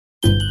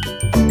Hi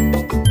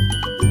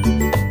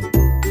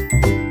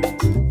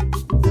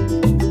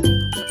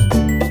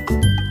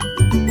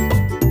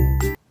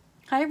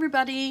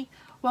everybody,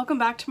 welcome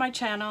back to my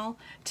channel.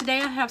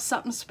 Today I have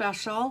something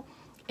special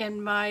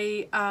in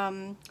my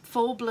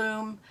Full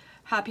Bloom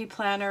Happy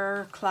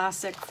Planner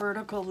Classic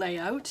vertical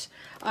layout.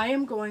 I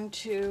am going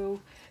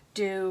to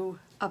do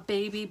a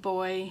baby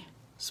boy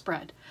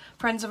spread.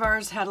 Friends of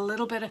ours had a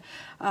little bit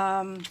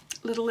of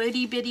little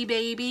itty bitty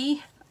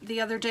baby the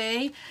other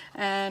day,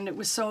 and it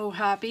was so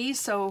happy,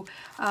 so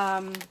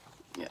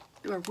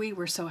or we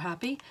were so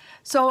happy.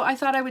 So I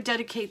thought I would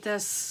dedicate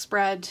this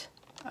spread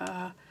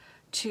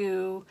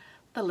to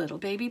the little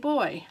baby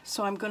boy.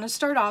 So I'm going to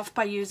start off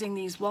by using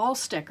these wall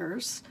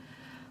stickers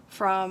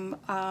from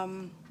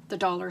the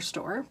dollar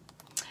store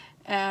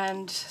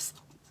and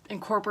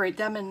incorporate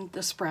them in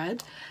the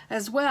spread,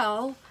 as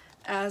well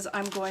as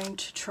I'm going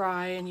to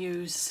try and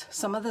use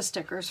some of the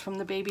stickers from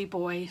the baby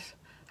boy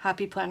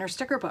Happy Planner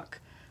sticker book.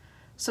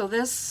 So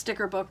this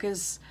sticker book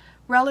is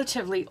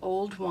relatively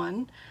old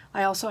one.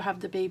 I also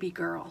have the baby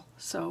girl.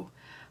 So,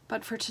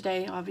 but for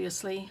today,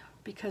 obviously,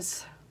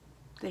 because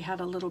they had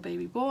a little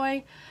baby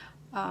boy,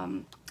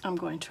 I'm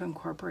going to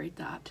incorporate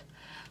that.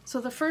 So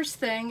the first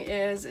thing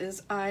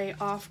is I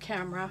off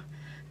camera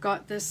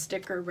got this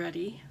sticker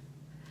ready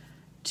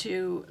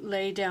to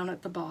lay down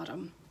at the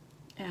bottom,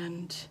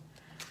 and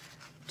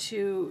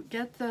to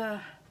get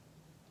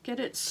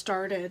it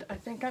started, I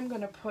think I'm going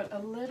to put a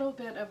little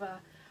bit of a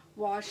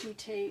washi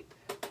tape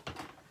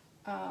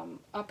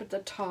up at the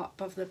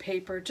top of the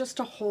paper just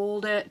to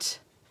hold it,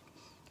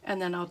 and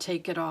then I'll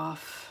take it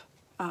off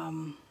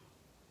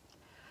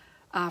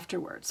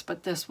afterwards,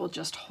 but this will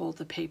just hold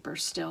the paper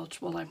still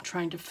while I'm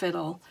trying to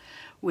fiddle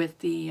with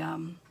the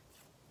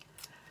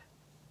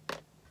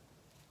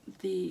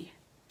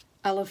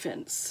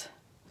elephants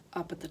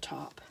up at the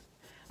top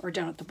or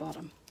down at the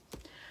bottom.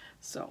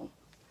 So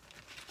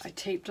I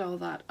taped all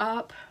that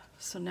up,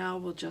 so now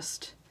we'll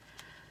just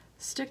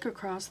stick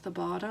across the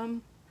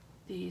bottom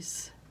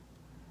this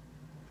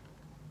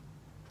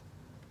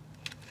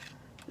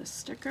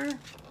sticker,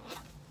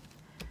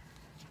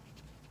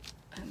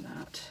 and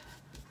that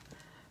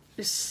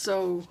is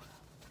so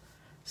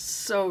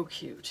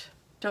cute,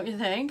 don't you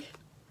think?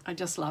 I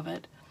just love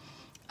it.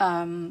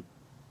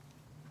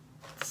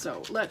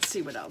 So let's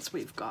see what else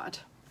we've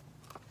got.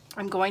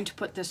 I'm going to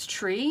put this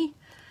tree,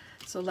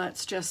 so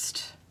let's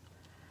just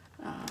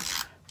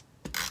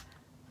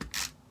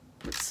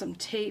put some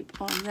tape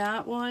on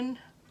that one,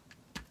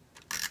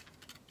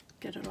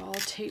 get it all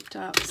taped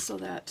up so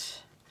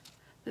that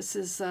this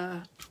is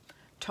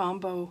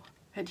Tombow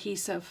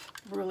adhesive,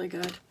 really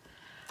good.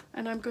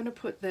 And I'm going to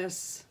put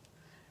this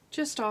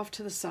just off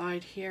to the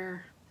side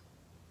here.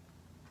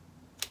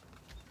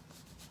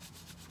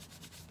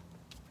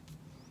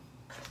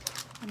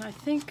 And I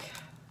think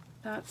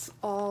that's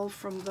all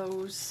from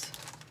those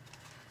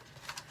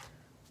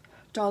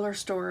dollar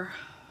store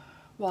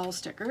wall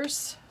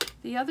stickers.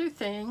 The other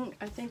thing,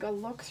 I think I'll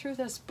look through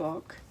this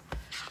book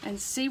and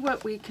see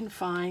what we can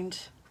find.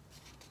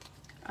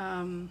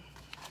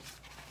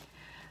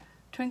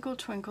 Twinkle,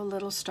 twinkle,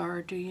 little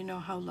star, do you know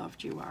how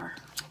loved you are?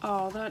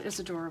 Oh, that is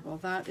adorable.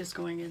 That is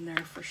going in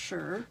there for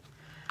sure.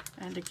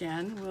 And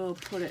again, we'll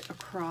put it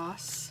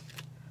across.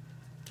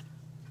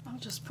 I'll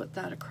just put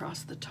that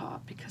across the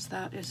top because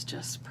that is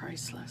just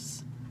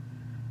priceless.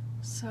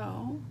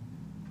 So,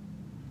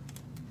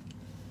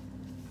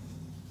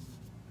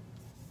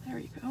 there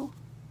you go.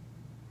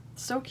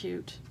 So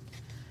cute.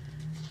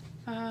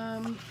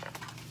 The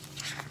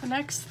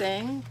next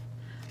thing,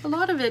 a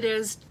lot of it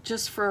is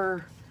just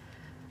for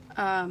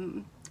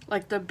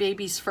like the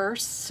baby's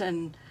firsts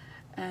and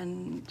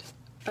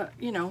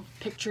you know,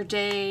 picture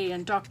day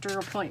and doctor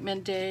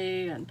appointment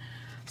day, and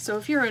so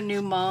if you're a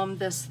new mom,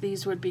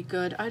 these would be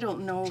good. I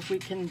don't know if we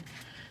can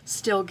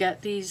still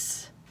get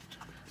these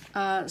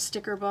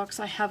sticker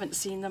books. I haven't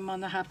seen them on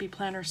the Happy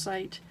Planner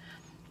site,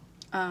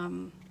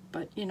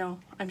 but you know,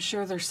 I'm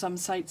sure there's some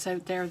sites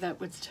out there that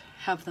would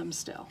have them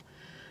still.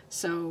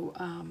 So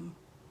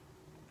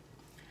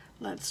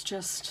let's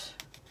just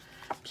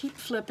keep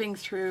flipping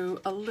through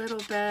a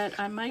little bit.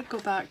 I might go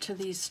back to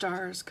these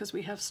stars because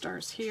we have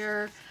stars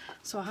here,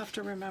 so I'll have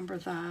to remember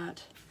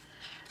that.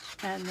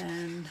 And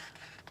then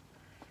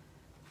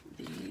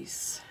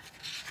these.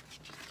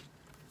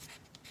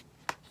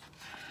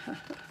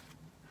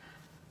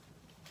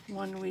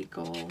 1 week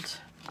old.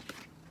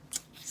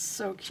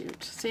 So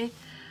cute. See?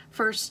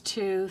 First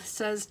tooth,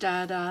 says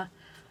Dada.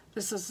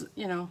 This is,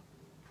 you know,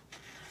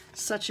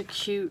 such a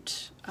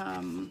cute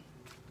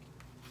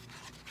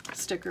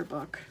sticker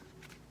book.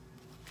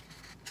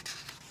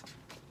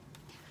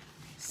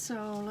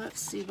 So let's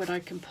see what I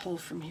can pull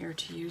from here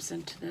to use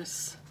into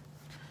this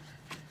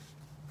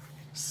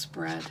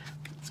spread.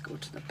 Let's go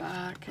to the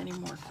back. Any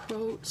more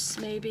quotes,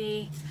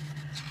 maybe?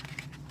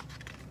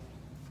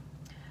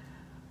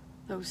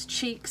 Those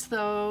cheeks,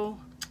 though.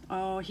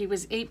 Oh, he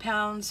was 8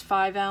 pounds,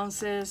 5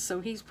 ounces,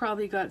 so he's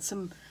probably got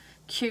some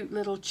cute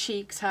little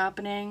cheeks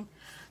happening.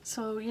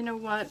 So you know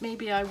what,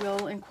 maybe I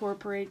will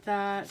incorporate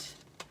that.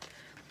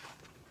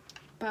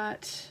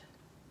 But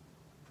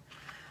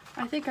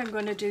I think I'm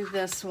going to do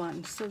this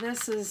one. So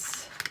this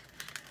is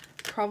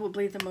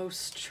probably the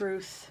most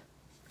truth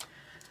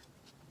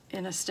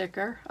in a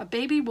sticker. A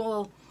baby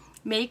will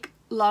make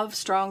love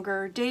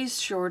stronger, days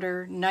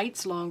shorter,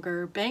 nights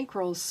longer,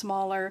 bankrolls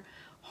smaller,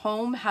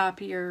 home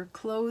happier,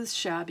 clothes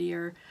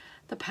shabbier,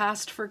 the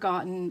past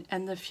forgotten,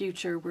 and the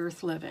future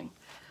worth living.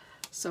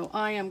 So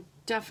I am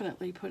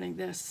definitely putting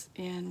this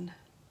in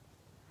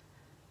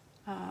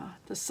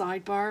the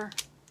sidebar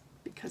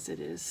because it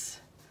is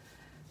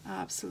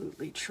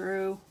absolutely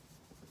true.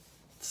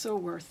 So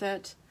worth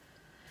it.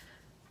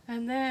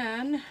 And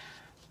then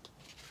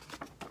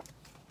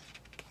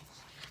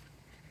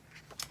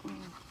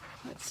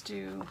let's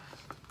do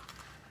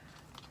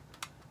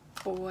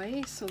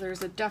boy. So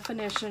there's a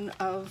definition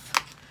of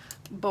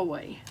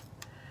boy.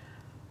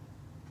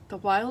 The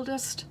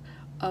wildest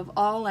of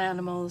all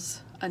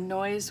animals, a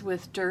noise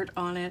with dirt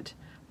on it,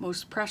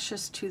 most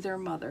precious to their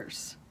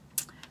mothers.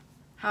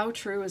 How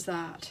true is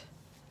that?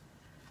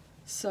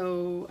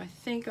 So I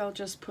think I'll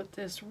just put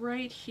this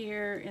right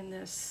here in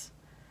this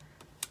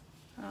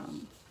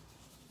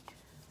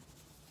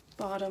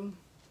bottom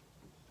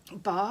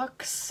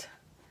box.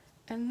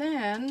 And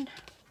then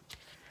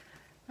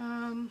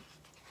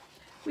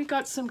we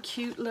got some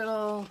cute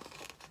little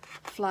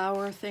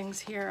flower things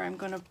here. I'm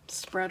going to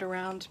spread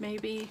around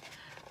maybe,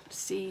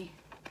 see,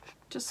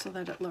 just so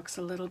that it looks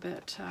a little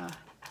bit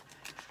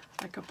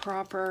like a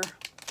proper.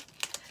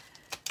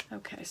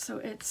 Okay, so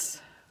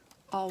it's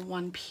all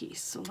one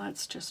piece. So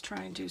let's just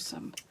try and do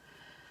some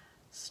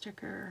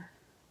sticker.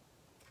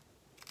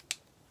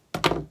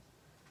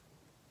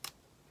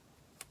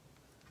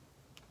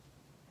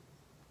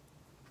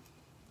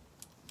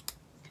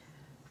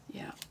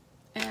 Yeah,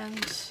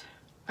 and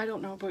I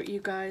don't know about you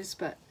guys,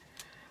 but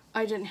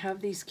I didn't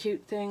have these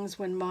cute things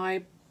when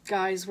my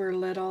guys were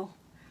little.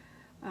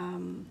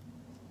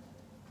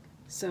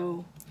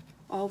 So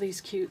all these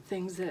cute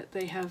things that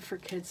they have for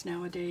kids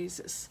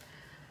nowadays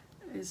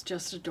is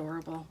just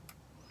adorable.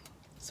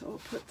 So we'll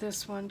put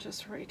this one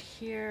just right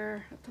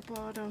here at the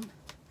bottom.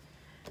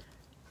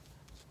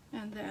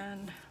 And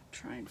then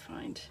try and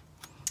find,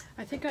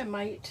 I think I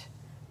might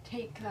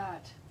take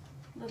that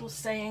little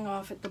saying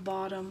off at the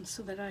bottom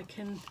so that I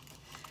can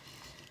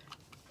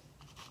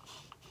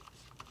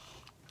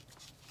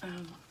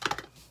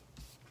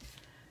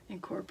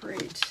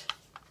incorporate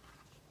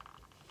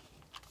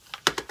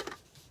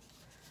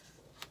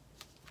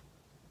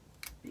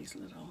these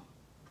little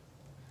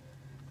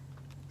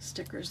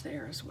stickers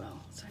there as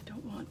well. So I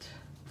don't want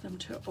them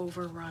to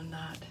overrun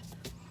that.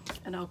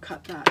 And I'll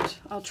cut that,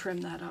 I'll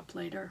trim that up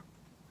later.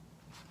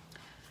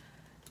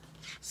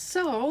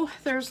 So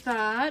there's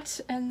that,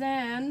 and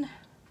then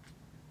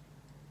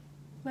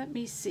let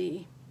me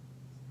see.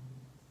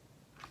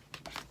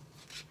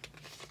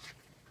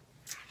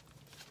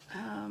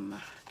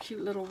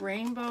 Cute little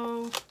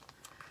rainbow,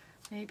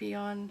 maybe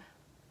on,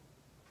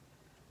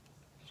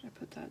 should I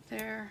put that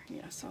there?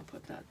 Yes, I'll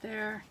put that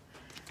there.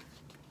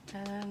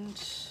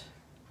 And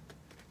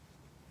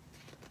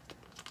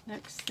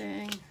next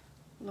thing,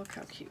 look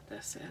how cute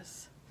this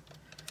is.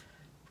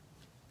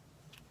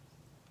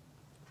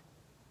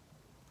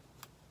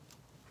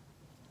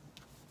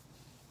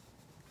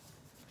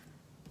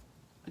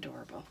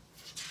 Adorable.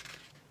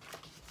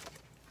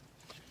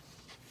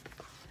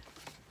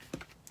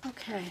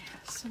 Okay,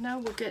 so now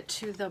we'll get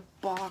to the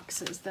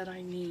boxes that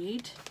I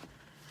need,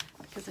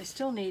 because I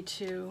still need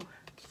to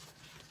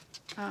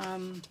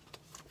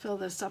fill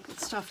this up with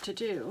stuff to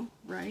do,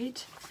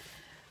 right?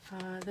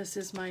 This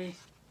is my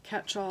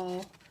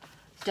catch-all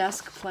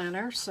desk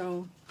planner,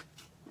 so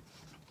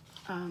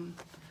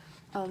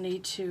I'll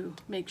need to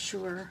make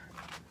sure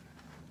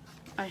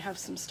I have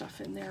some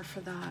stuff in there for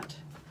that,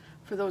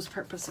 for those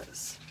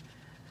purposes.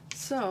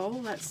 So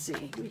let's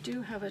see, we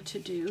do have a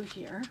to-do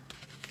here.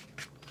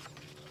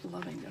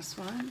 Loving this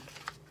one,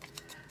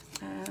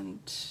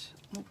 and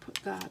we'll put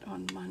that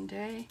on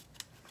Monday.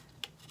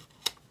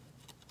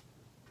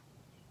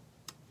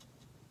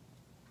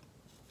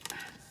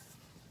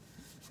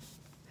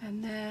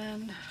 And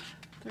then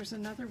there's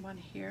another one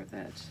here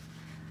that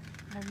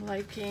I'm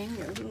liking,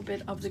 a little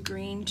bit of the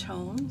green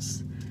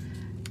tones,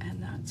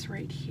 and that's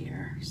right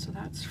here. So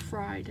that's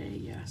Friday.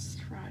 Yes,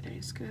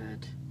 Friday's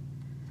good.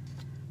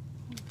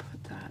 We'll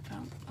put that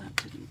up.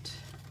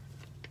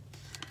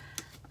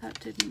 That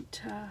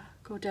didn't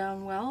go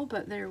down well,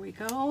 but there we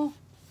go.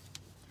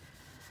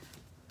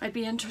 I'd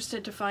be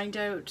interested to find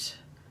out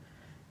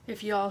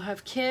if you all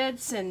have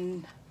kids,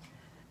 and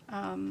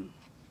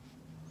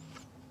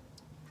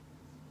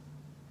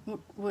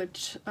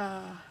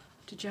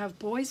did you have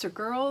boys or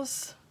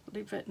girls?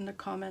 Leave it in the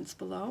comments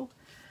below.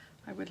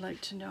 I would like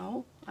to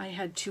know. I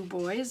had 2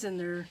 boys, and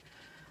they're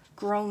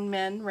grown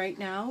men right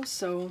now,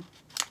 so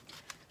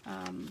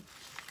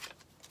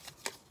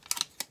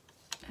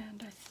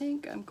and I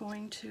think I'm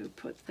going to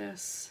put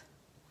this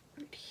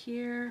right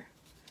here.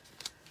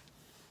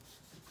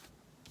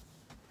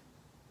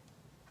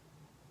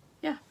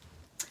 Yeah,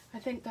 I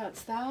think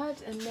that's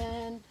that. And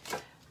then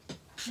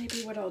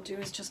maybe what I'll do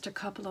is just a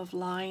couple of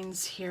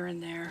lines here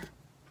and there.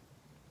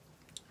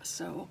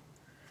 So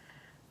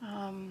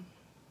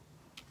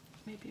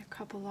Maybe a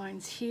couple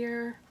lines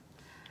here.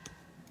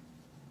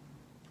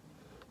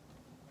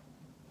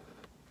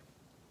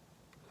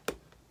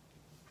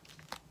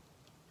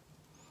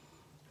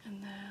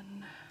 And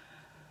then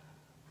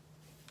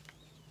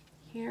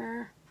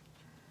here.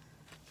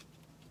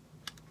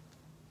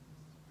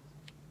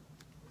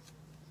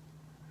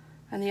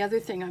 And the other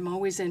thing I'm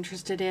always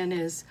interested in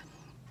is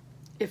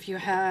if you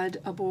had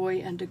a boy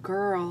and a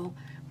girl,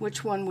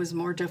 which one was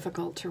more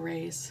difficult to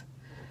raise?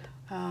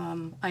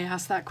 I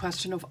asked that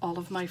question of all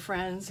of my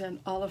friends, and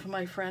all of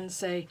my friends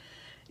say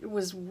it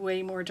was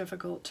way more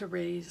difficult to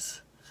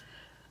raise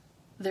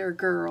their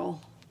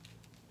girl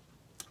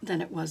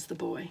than it was the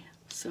boy.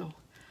 So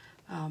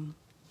I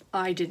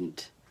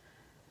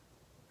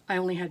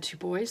only had 2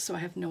 boys, so I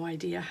have no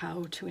idea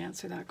how to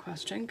answer that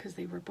question, because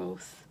they were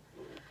both,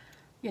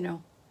 you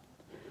know,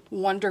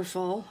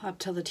 wonderful up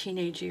till the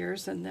teenage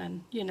years, and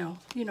then you know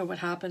what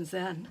happens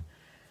then.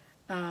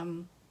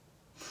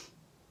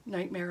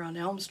 Nightmare on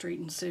Elm Street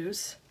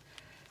ensues.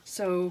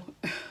 So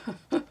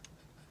oh,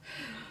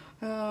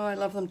 I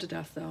love them to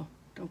death though,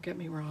 don't get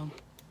me wrong,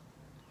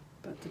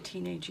 but the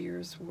teenage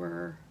years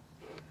were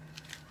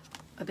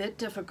a bit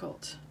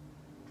difficult.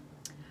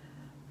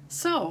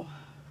 So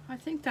I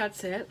think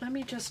that's it. Let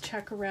me just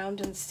check around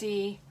and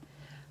see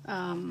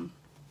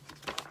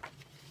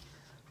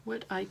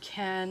what I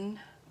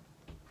can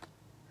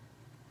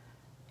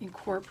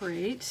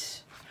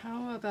incorporate.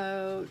 How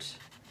about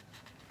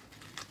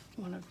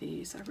one of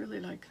these? I really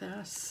like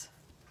this,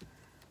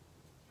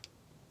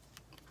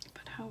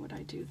 but how would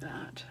I do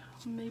that?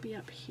 Maybe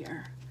up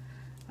here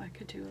I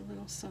could do a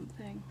little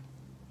something.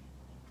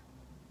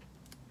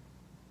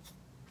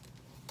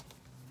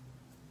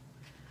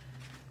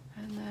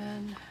 And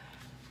then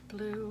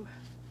blue.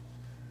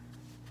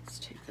 Let's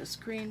take this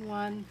green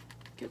one,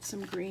 get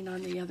some green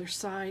on the other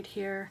side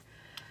here,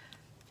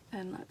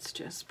 and let's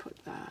just put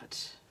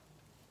that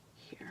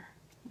here.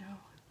 No,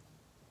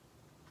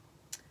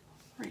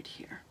 right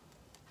here,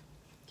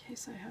 in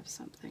case I have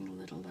something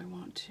little I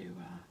want to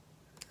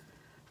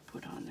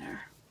put on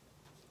there.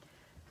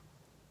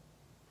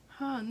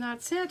 And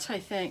that's it, I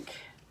think.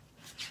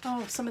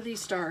 Oh, some of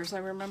these stars, I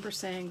remember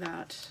saying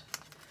that.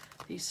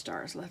 These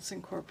stars, let's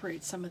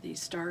incorporate some of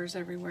these stars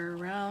everywhere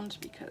around,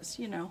 because,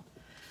 you know,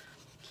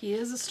 he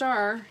is a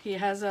star. He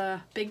has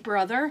a big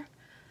brother,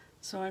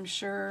 so I'm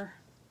sure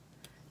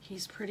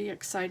he's pretty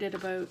excited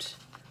about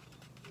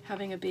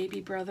having a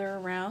baby brother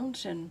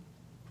around and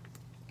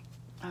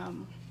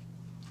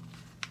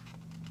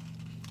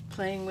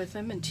playing with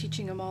him and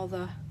teaching him all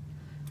the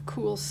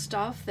cool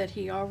stuff that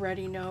he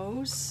already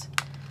knows,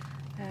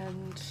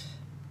 and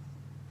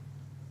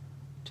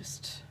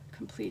just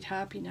complete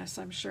happiness.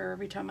 I'm sure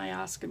every time I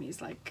ask him,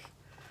 he's like,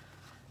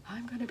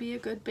 I'm gonna be a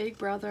good big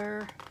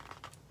brother.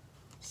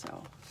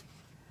 So,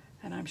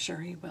 and I'm sure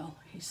he will.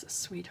 He's a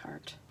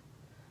sweetheart.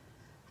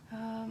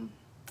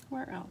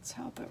 Where else?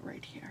 How about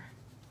right here?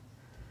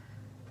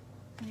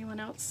 Anyone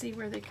else see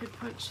where they could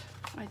put?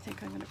 I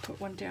think I'm going to put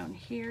one down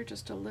here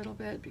just a little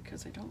bit,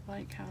 because I don't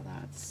like how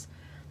that's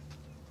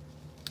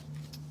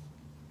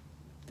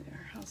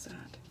there. How's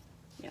that?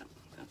 Yeah,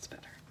 that's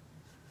better.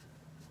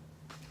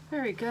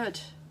 Very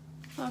good.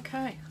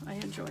 Okay, I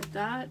enjoyed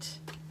that.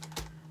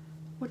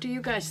 What do you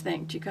guys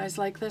think? Do you guys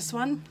like this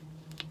one?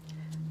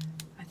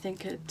 I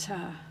think it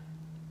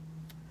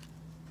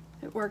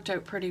worked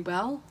out pretty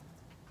well.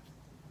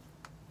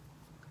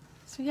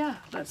 So yeah,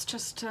 let's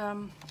just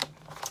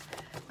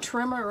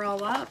trim her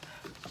all up.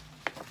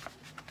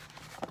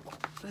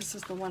 This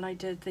is the one I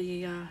did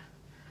the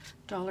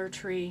Dollar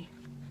Tree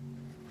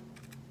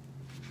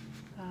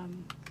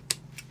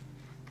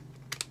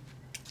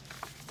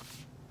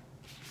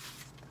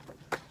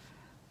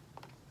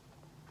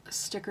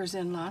stickers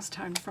in last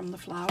time from the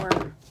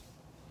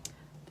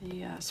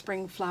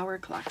spring flower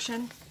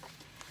collection.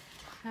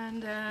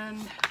 And then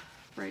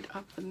right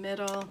up the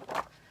middle,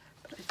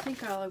 but I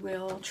think I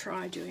will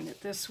try doing it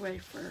this way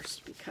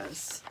first,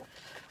 because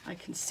I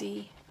can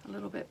see a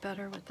little bit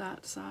better with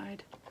that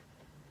side.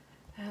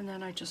 And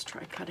then I just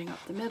try cutting up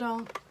the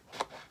middle.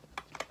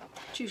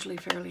 It's usually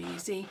fairly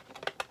easy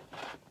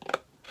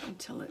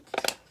until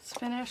it's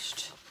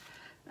finished.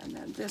 And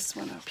then this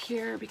one up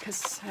here,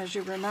 because as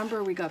you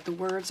remember, we got the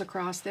words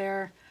across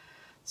there,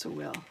 so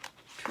we'll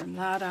trim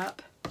that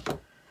up.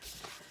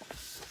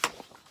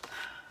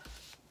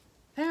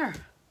 There.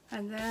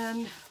 And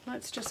then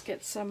let's just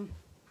get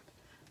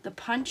the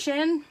punch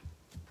in.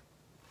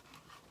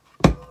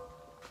 I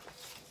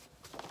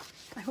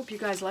hope you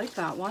guys like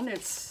that one.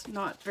 It's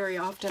not very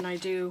often I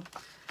do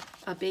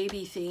a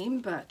baby theme,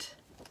 but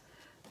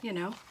you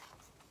know,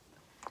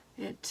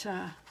 it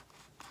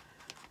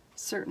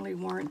certainly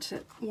warrants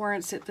it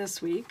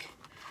this week.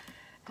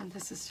 And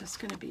this is just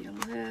going to be a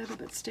little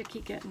bit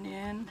sticky getting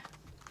in.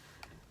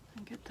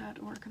 And get that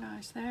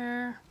organized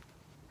there.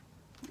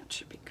 That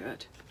should be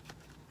good.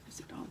 Is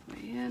it all the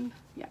way in?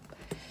 Yeah.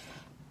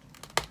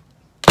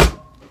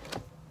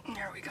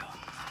 There we go.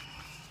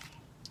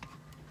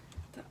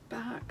 That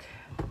back.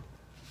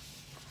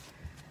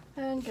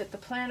 And get the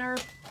planner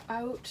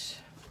out.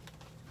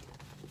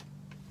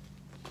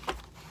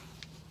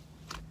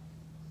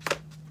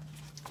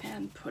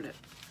 and put it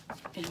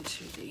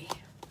into the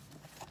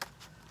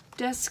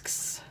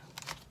discs.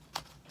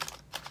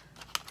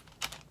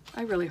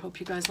 I really hope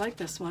you guys like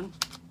this one.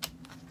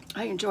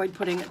 I enjoyed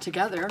putting it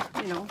together.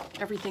 You know,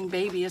 everything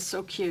baby is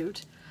so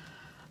cute.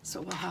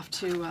 So we'll have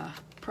to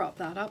prop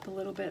that up a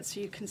little bit so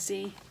you can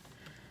see.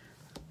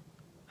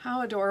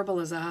 How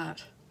adorable is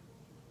that?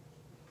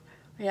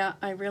 Yeah,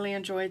 I really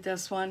enjoyed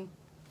this one.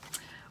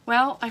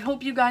 Well, I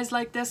hope you guys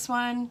like this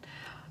one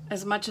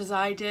as much as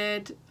I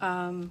did.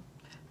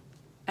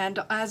 And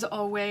as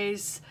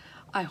always,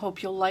 I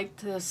hope you'll like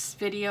this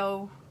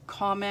video.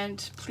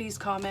 Comment, please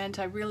comment.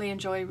 I really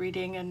enjoy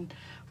reading and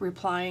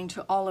replying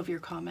to all of your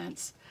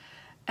comments.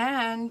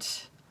 And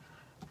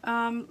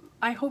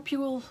I hope you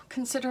will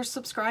consider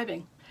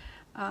subscribing.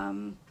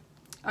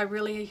 I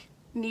really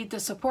need the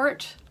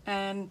support,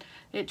 and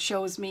it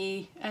shows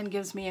me and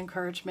gives me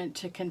encouragement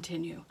to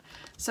continue.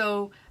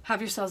 So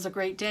have yourselves a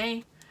great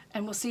day,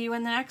 and we'll see you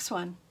in the next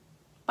one.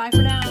 Bye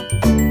for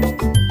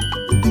now.